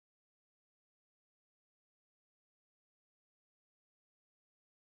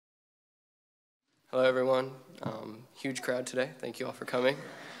Hello, everyone. Huge crowd today. Thank you all for coming.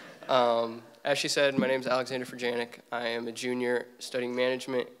 As she said, my name is Alexander Furjanic. I am a junior studying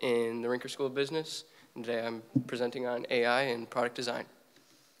management in the Rinker School of Business. And today I'm presenting on AI and product design.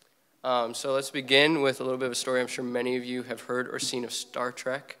 So let's begin with a little bit of a story I'm sure many of you have heard or seen of Star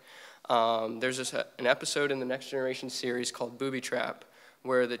Trek. There's an episode in the Next Generation series called Booby Trap,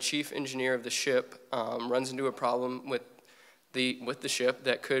 where the chief engineer of the ship runs into a problem with the ship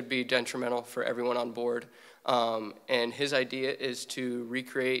that could be detrimental for everyone on board. And his idea is to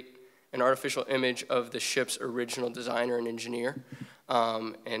recreate an artificial image of the ship's original designer and engineer.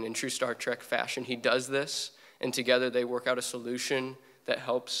 And in true Star Trek fashion, he does this, and together they work out a solution that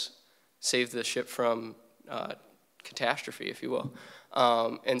helps save the ship from catastrophe, if you will.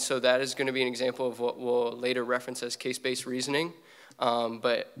 And so that is going to be an example of what we'll later reference as case-based reasoning.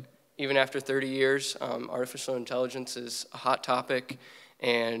 But even after 30 years, artificial intelligence is a hot topic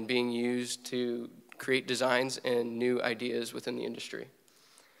and being used to create designs and new ideas within the industry.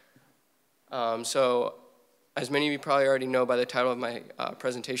 So as many of you probably already know by the title of my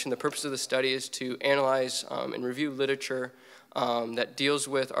presentation, the purpose of the study is to analyze and review literature that deals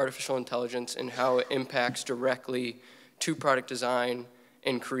with artificial intelligence and how it impacts directly to product design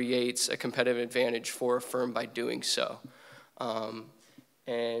and creates a competitive advantage for a firm by doing so.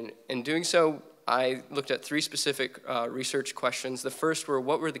 And in doing so, I looked at three specific research questions. The first were,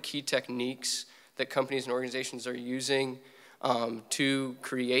 what were the key techniques that companies and organizations are using to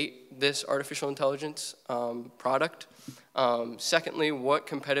create this artificial intelligence product? Secondly, what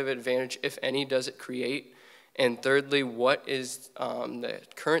competitive advantage, if any, does it create? And thirdly, what is the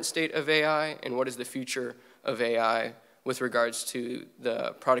current state of AI and what is the future of AI with regards to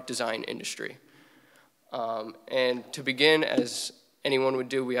the product design industry? And to begin, as anyone would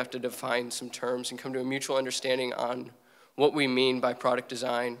do, we have to define some terms and come to a mutual understanding on what we mean by product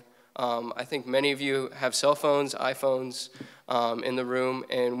design. I think many of you have cell phones, iPhones in the room,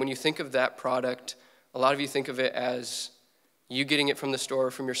 and when you think of that product, a lot of you think of it as you getting it from the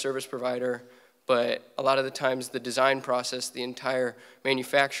store, from your service provider, but a lot of the times the design process, the entire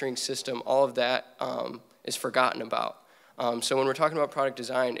manufacturing system, all of that is forgotten about. So when we're talking about product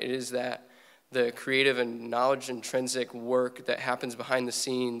design, it is that the creative and knowledge intrinsic work that happens behind the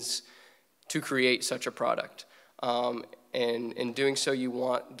scenes to create such a product. And in doing so, you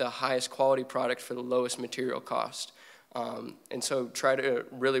want the highest quality product for the lowest material cost. And so try to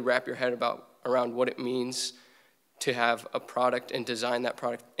really wrap your head around what it means to have a product and design that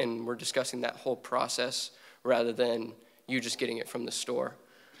product, and we're discussing that whole process rather than you just getting it from the store.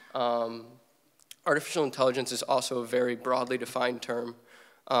 Artificial intelligence is also a very broadly defined term.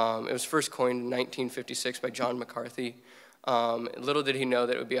 It was first coined in 1956 by John McCarthy. Little did he know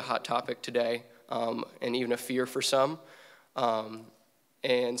that it would be a hot topic today, and even a fear for some.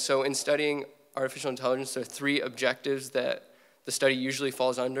 And so in studying artificial intelligence, there are three objectives that the study usually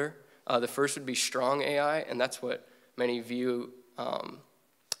falls under. The first would be strong AI, and that's what many view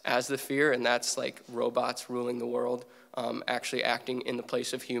as the fear, and that's like robots ruling the world, actually acting in the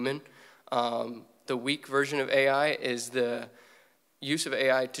place of human. The weak version of AI is the use of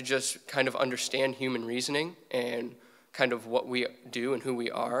AI to just kind of understand human reasoning and kind of what we do and who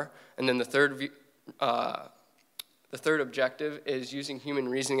we are. And then the third objective is using human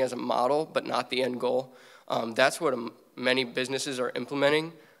reasoning as a model, but not the end goal. That's what many businesses are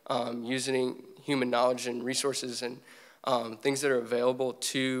implementing, using human knowledge and resources and things that are available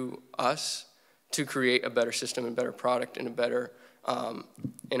to us to create a better system, a better product, and a better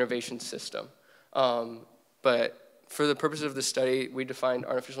innovation system. But for the purpose of the study, we defined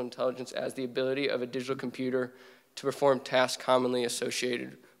artificial intelligence as the ability of a digital computer to perform tasks commonly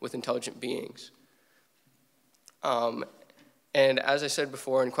associated with intelligent beings. And as I said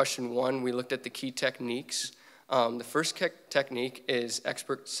before in question one, we looked at the key techniques. The first technique is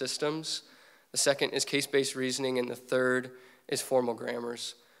expert systems. The second is case-based reasoning, and the third is formal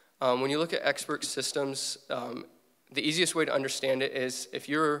grammars. When you look at expert systems, the easiest way to understand it is if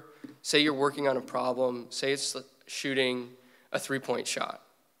say you're working on a problem, say it's shooting a three-point shot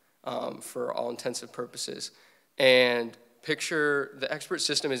for all intensive purposes. And picture the expert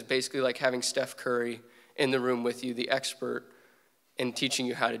system is basically like having Steph Curry in the room with you, the expert, and teaching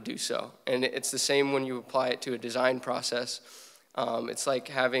you how to do so. And it's the same when you apply it to a design process. It's like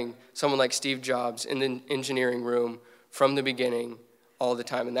having someone like Steve Jobs in the engineering room from the beginning all the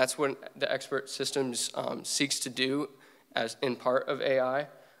time. And that's what the expert systems seeks to do as in part of AI.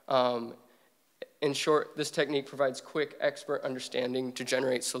 In short, this technique provides quick expert understanding to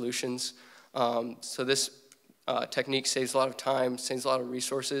generate solutions. So this technique saves a lot of time, saves a lot of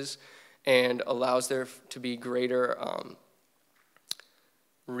resources, and allows there to be greater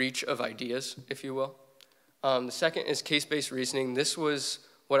reach of ideas, if you will. The second is case-based reasoning. This was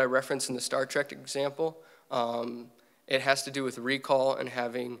what I referenced in the Star Trek example. It has to do with recall and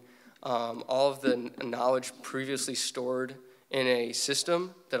having all of the knowledge previously stored in a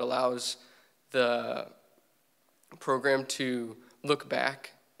system that allows the program to look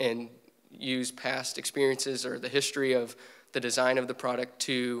back and use past experiences or the history of the design of the product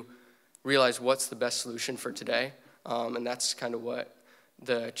to realize what's the best solution for today. And that's kind of what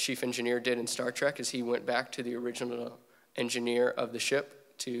the chief engineer did in Star Trek, is he went back to the original engineer of the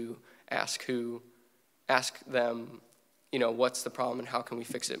ship to ask them, what's the problem and how can we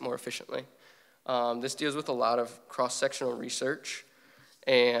fix it more efficiently. This deals with a lot of cross-sectional research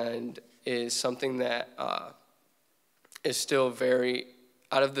and is something that is still very,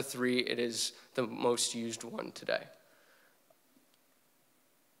 out of the three, it is the most used one today.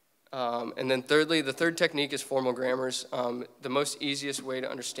 And then thirdly, the third technique is formal grammars. The most easiest way to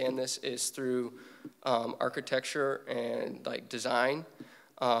understand this is through architecture and design.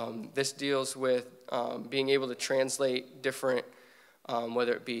 This deals with being able to translate different,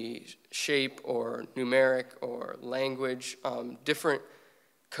 whether it be shape or numeric or language, different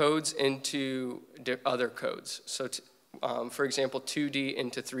codes into other codes. So for example, 2D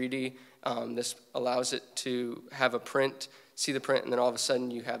into 3D, this allows it to have a print, see the print, and then all of a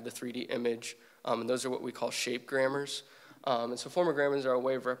sudden you have the 3D image. And those are what we call shape grammars. And so formal grammars are a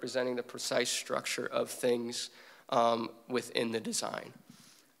way of representing the precise structure of things within the design.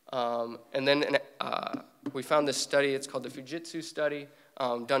 And then we found this study, it's called the Fujitsu study,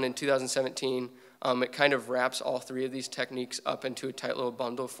 done in 2017. It kind of wraps all three of these techniques up into a tight little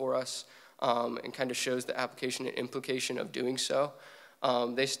bundle for us and kind of shows the application and implication of doing so.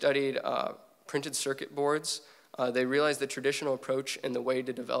 They studied printed circuit boards. They realized the traditional approach and the way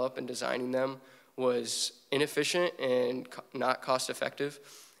to develop and designing them was inefficient and not cost effective.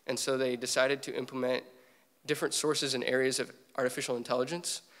 And so they decided to implement different sources and areas of artificial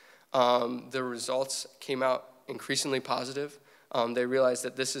intelligence. The results came out increasingly positive. They realized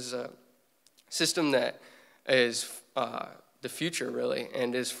that this is a system that is the future, really,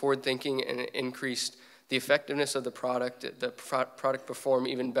 and is forward-thinking, and it increased the effectiveness of the product. The product performed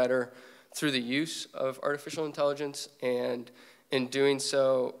even better through the use of artificial intelligence, and in doing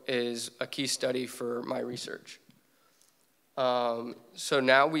so is a key study for my research. So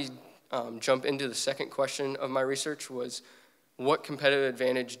now we jump into the second question of my research, was what competitive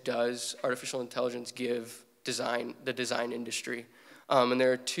advantage does artificial intelligence give the design industry? And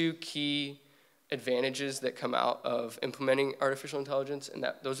there are two key advantages that come out of implementing artificial intelligence, and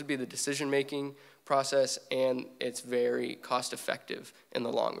those would be the decision-making process, and it's very cost-effective in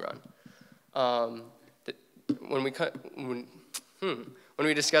the long run. When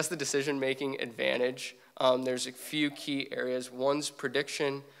we discuss the decision-making advantage, there's a few key areas. One's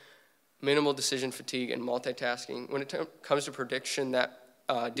prediction, minimal decision fatigue, and multitasking. When it comes to prediction, that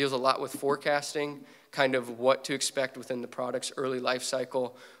deals a lot with forecasting, kind of what to expect within the product's early life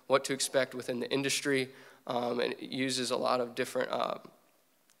cycle, what to expect within the industry, and it uses a lot of different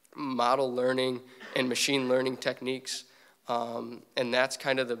model learning and machine learning techniques, and that's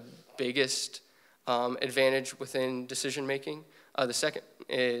kind of the biggest advantage within decision making. The second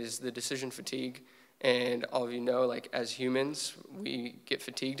is the decision fatigue, and all of you know, as humans, we get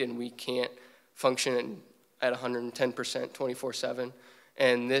fatigued and we can't function at 110% 24/7,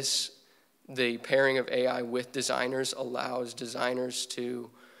 and the pairing of AI with designers allows designers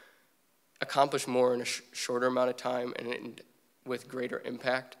to accomplish more in a shorter amount of time and with greater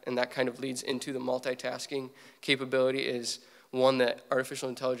impact, and that kind of leads into the multitasking capability. Is one that artificial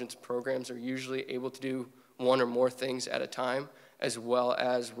intelligence programs are usually able to do one or more things at a time, as well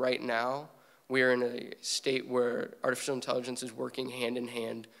as right now we are in a state where artificial intelligence is working hand in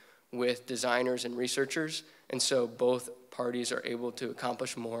hand with designers and researchers, and so both parties are able to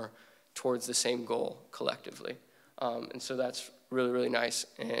accomplish more towards the same goal collectively. And so that's really, really nice,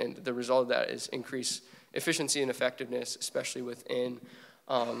 and the result of that is increased efficiency and effectiveness, especially within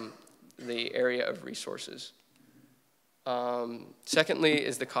the area of resources. Secondly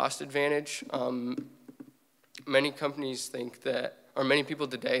is the cost advantage. Many companies think that, or many people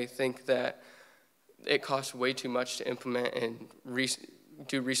today think that it costs way too much to implement and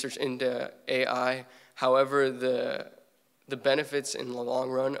do research into AI. However, the benefits in the long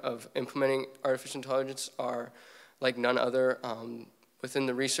run of implementing artificial intelligence are like none other. Within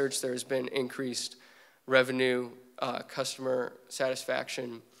the research, there's been increased revenue, customer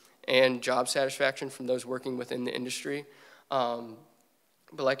satisfaction, and job satisfaction from those working within the industry.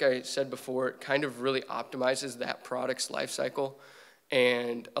 But like I said before, it kind of really optimizes that product's life cycle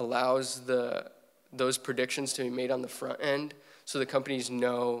and allows the those predictions to be made on the front end so the companies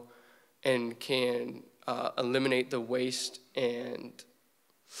know and can eliminate the waste and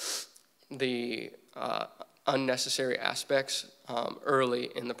the unnecessary aspects early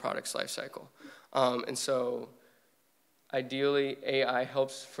in the product's life cycle. And so ideally, AI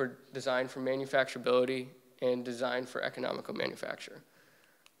helps for design for manufacturability and design for economical manufacture.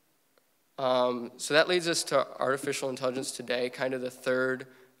 So that leads us to artificial intelligence today. Kind of the third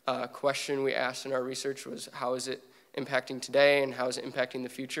question we asked in our research was, how is it impacting today and how is it impacting the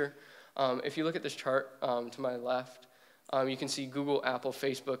future? If you look at this chart to my left, you can see Google, Apple,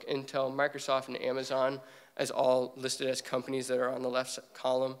 Facebook, Intel, Microsoft, and Amazon as all listed as companies that are on the left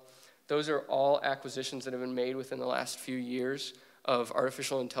column. Those are all acquisitions that have been made within the last few years of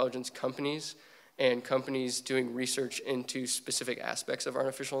artificial intelligence companies and companies doing research into specific aspects of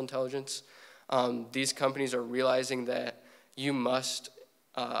artificial intelligence. These companies are realizing that you must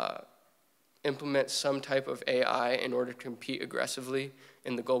implement some type of AI in order to compete aggressively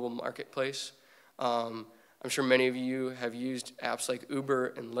in the global marketplace. I'm sure many of you have used apps like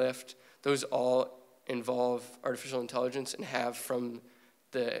Uber and Lyft. Those all involve artificial intelligence and have from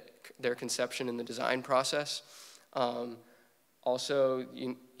their conception in the design process. Also,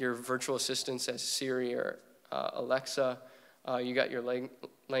 your virtual assistants as Siri or Alexa, you got your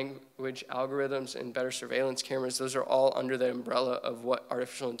language algorithms and better surveillance cameras. Those are all under the umbrella of what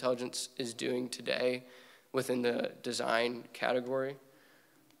artificial intelligence is doing today within the design category.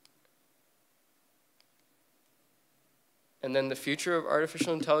 And then the future of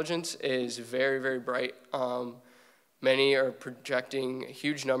artificial intelligence is very, very bright. Many are projecting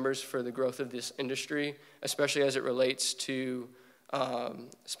huge numbers for the growth of this industry, especially as it relates to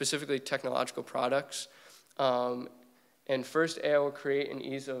specifically technological products. And first, AI will create an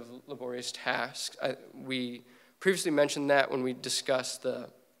ease of laborious tasks. We previously mentioned that when we discussed the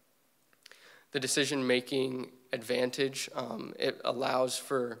decision-making advantage. It allows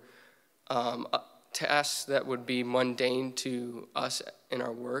for tasks that would be mundane to us in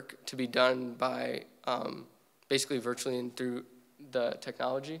our work to be done by basically virtually and through the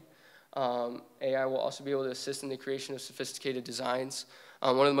technology. AI will also be able to assist in the creation of sophisticated designs.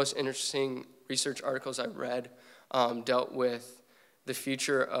 One of the most interesting research articles I read dealt with the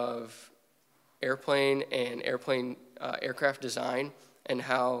future of airplane and aircraft design and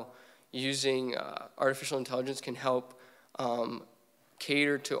how using artificial intelligence can help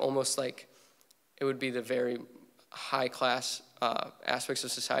cater to almost like it would be the very high class aspects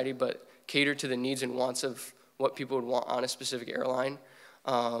of society, but cater to the needs and wants of what people would want on a specific airline.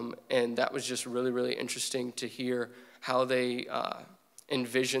 And that was just really, really interesting to hear how they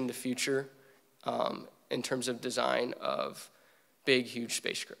envision the future in terms of design of big, huge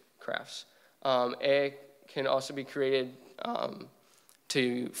spacecrafts. AI can also be created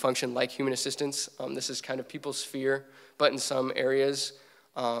to function like human assistants. This is kind of people's sphere, but in some areas,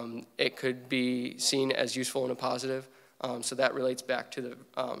 it could be seen as useful and a positive. So that relates back to the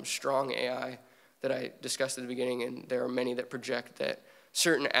strong AI that I discussed at the beginning, and there are many that project that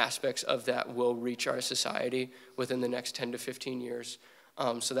certain aspects of that will reach our society within the next 10 to 15 years.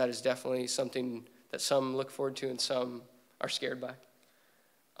 So that is definitely something that some look forward to and some are scared by.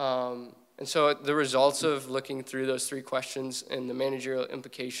 And so the results of looking through those three questions and the managerial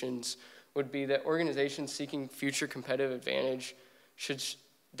implications would be that organizations seeking future competitive advantage should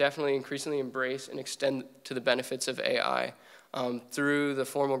definitely increasingly embrace and extend to the benefits of AI. Through the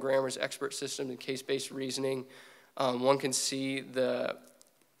formal grammar's expert system and case-based reasoning, one can see the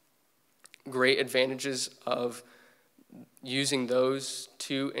great advantages of using those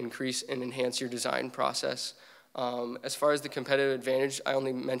to increase and enhance your design process. As far as the competitive advantage, I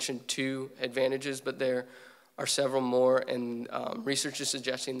only mentioned 2 advantages, but there are several more, and research is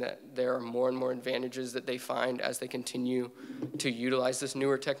suggesting that there are more and more advantages that they find as they continue to utilize this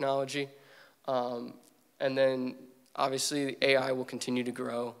newer technology. And then obviously the AI will continue to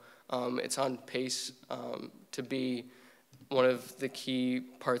grow. It's on pace to be one of the key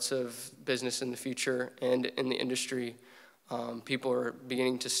parts of business in the future and in the industry. People are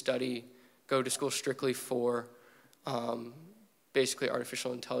beginning to go to school strictly for basically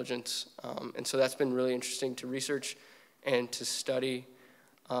artificial intelligence. And so that's been really interesting to research and to study.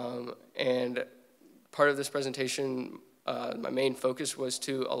 And part of this presentation, my main focus was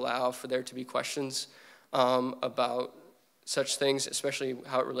to allow for there to be questions about such things, especially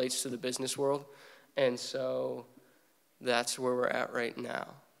how it relates to the business world. And so that's where we're at right now.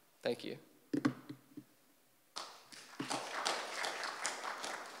 Thank you.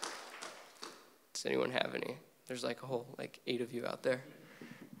 Does anyone have any? There's like a whole 8 of you out there.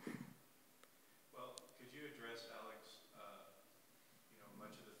 Well, could you address, Alex,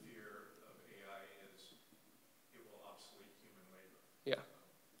 much of the fear of AI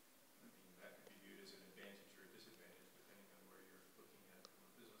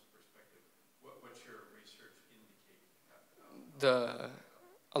a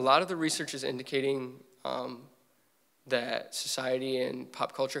lot of the research is indicating that society and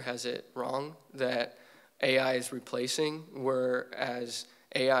pop culture has it wrong, that AI is replacing, whereas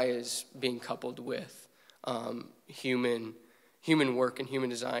AI is being coupled with human work and human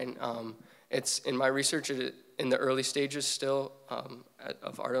design. It's in my research in the early stages still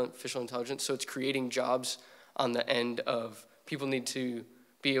of artificial intelligence, so it's creating jobs on the end of people need to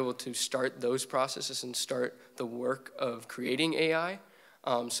be able to start those processes and start the work of creating AI.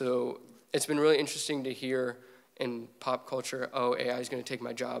 So it's been really interesting to hear in pop culture, oh, AI is going to take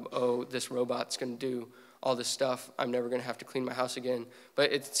my job. Oh, this robot's going to do all this stuff. I'm never going to have to clean my house again.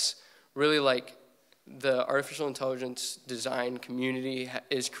 But it's really like the artificial intelligence design community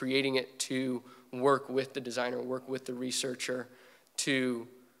is creating it to work with the designer, work with the researcher to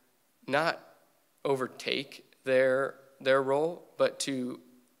not overtake their role, but to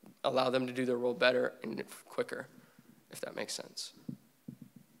allow them to do their role better and quicker, if that makes sense.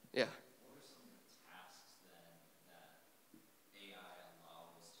 Yeah. What are some of the tasks then that AI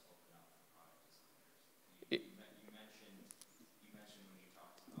allows to open up for product designers? You mentioned when you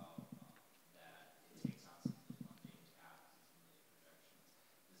talked about that it takes on some of those mundane tasks and some of those projections.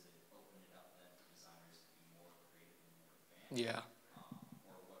 Does it open it up then for designers to be more creative and more advanced? Yeah.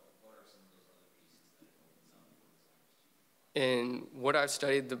 Or what are some of those other pieces that it opens up for designers to utilize? In what I've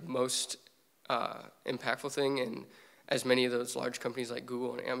studied, the most impactful thing, and as many of those large companies like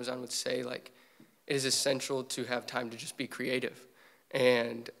Google and Amazon would say, like, it is essential to have time to just be creative.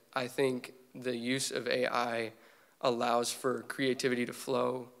 And I think the use of AI allows for creativity to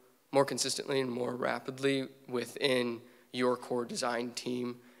flow more consistently and more rapidly within your core design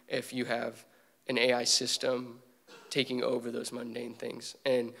team if you have an AI system taking over those mundane things.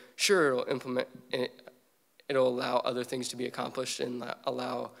 And sure, it'll allow other things to be accomplished and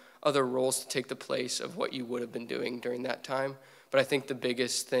allow other roles to take the place of what you would have been doing during that time. But I think the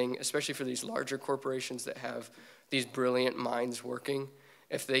biggest thing, especially for these larger corporations that have these brilliant minds working,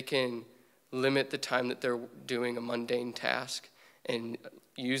 if they can limit the time that they're doing a mundane task and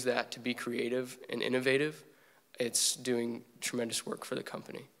use that to be creative and innovative, it's doing tremendous work for the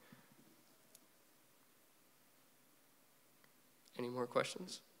company. Any more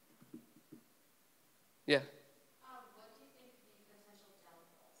questions? Yeah.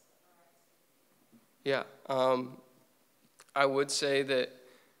 Yeah, I would say that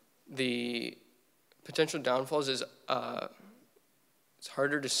the potential downfalls is it's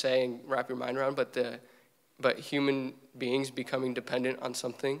harder to say and wrap your mind around, but human beings becoming dependent on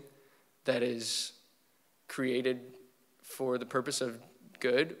something that is created for the purpose of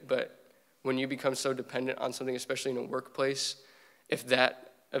good, but when you become so dependent on something, especially in a workplace, if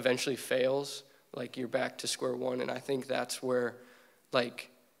that eventually fails, like you're back to square one, and I think that's where, like,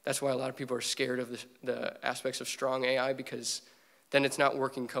 that's why a lot of people are scared of the aspects of strong AI, because then it's not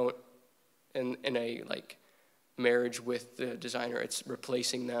working in a like marriage with the designer. It's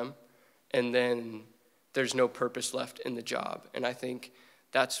replacing them, and then there's no purpose left in the job. And I think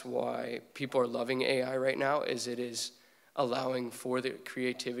that's why people are loving AI right now, is it is allowing for the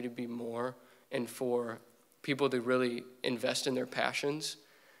creativity to be more and for people to really invest in their passions.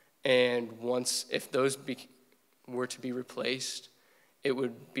 And if those were to be replaced, it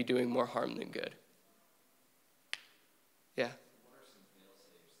would be doing more harm than good. Yeah. What are some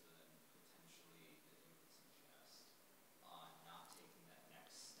fail-safes then, potentially, that you would suggest on not taking that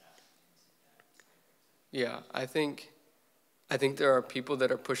next step into that type of technology? Yeah, I think there are people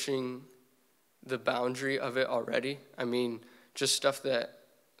that are pushing the boundary of it already. I mean, just stuff that,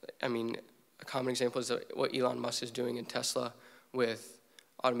 I mean, a common example is what Elon Musk is doing in Tesla with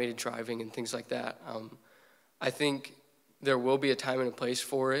automated driving and things like that. I think there will be a time and a place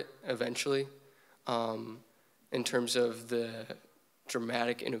for it eventually, in terms of the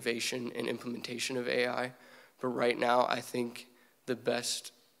dramatic innovation and implementation of AI. But right now, I think the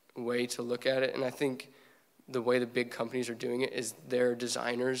best way to look at it, and I think the way the big companies are doing it, is their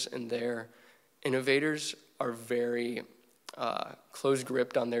designers and their innovators are very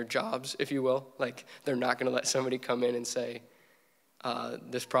close-gripped on their jobs, if you will. Like, they're not going to let somebody come in and say,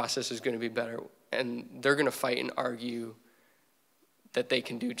 this process is going to be better. And they're going to fight and argue that they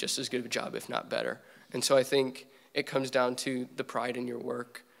can do just as good of a job, if not better. And so I think it comes down to the pride in your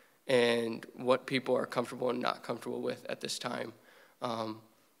work and what people are comfortable and not comfortable with at this time.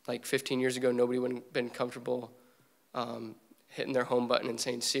 Like 15 years ago, nobody would have been comfortable hitting their home button and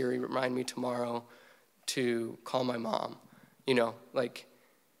saying, Siri, remind me tomorrow to call my mom, you know, like,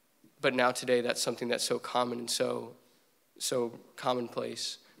 but now today that's something that's so common and so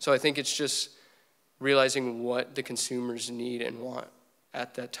commonplace. So I think it's just realizing what the consumers need and want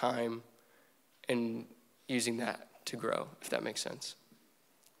at that time and using that to grow, if that makes sense.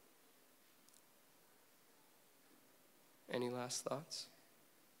 Any last thoughts?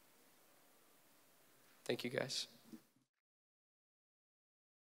 Thank you, guys.